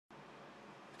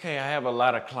Okay, I have a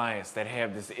lot of clients that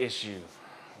have this issue.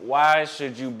 Why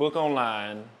should you book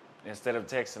online instead of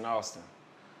texting Austin?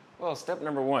 Well, step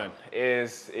number one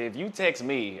is if you text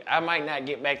me, I might not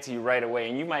get back to you right away,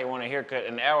 and you might want a haircut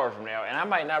an hour from now, and I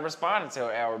might not respond until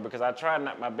an hour because I try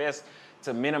my best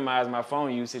to minimize my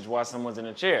phone usage while someone's in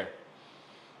a chair.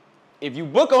 If you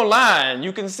book online,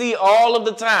 you can see all of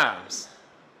the times,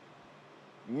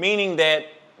 meaning that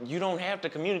you don't have to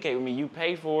communicate with me. You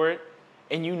pay for it,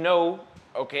 and you know,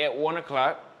 okay, at 1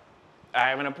 o'clock, I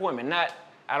have an appointment. Not,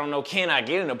 I don't know, can I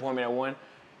get an appointment at 1?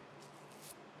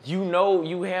 You know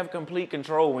you have complete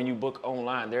control when you book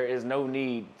online. There is no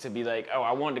need to be like, oh,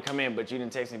 I wanted to come in, but you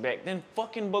didn't text me back. Then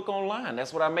fucking book online.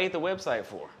 That's what I made the website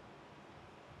for.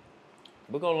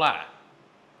 Book online.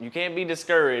 You can't be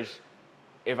discouraged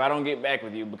if I don't get back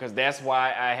with you because that's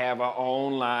why I have an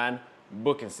online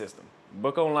booking system.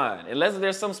 Book online. Unless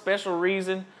there's some special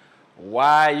reason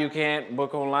why you can't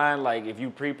book online, like if you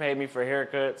prepay me for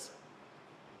haircuts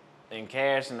in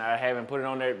cash and I haven't put it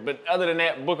on there. But other than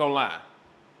that, book online.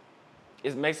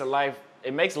 It makes life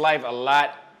a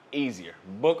lot easier.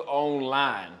 Book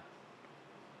online.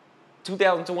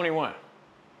 2021.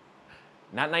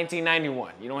 Not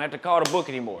 1991. You don't have to call to book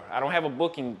anymore. I don't have a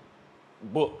booking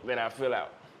book that I fill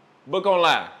out. Book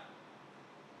online.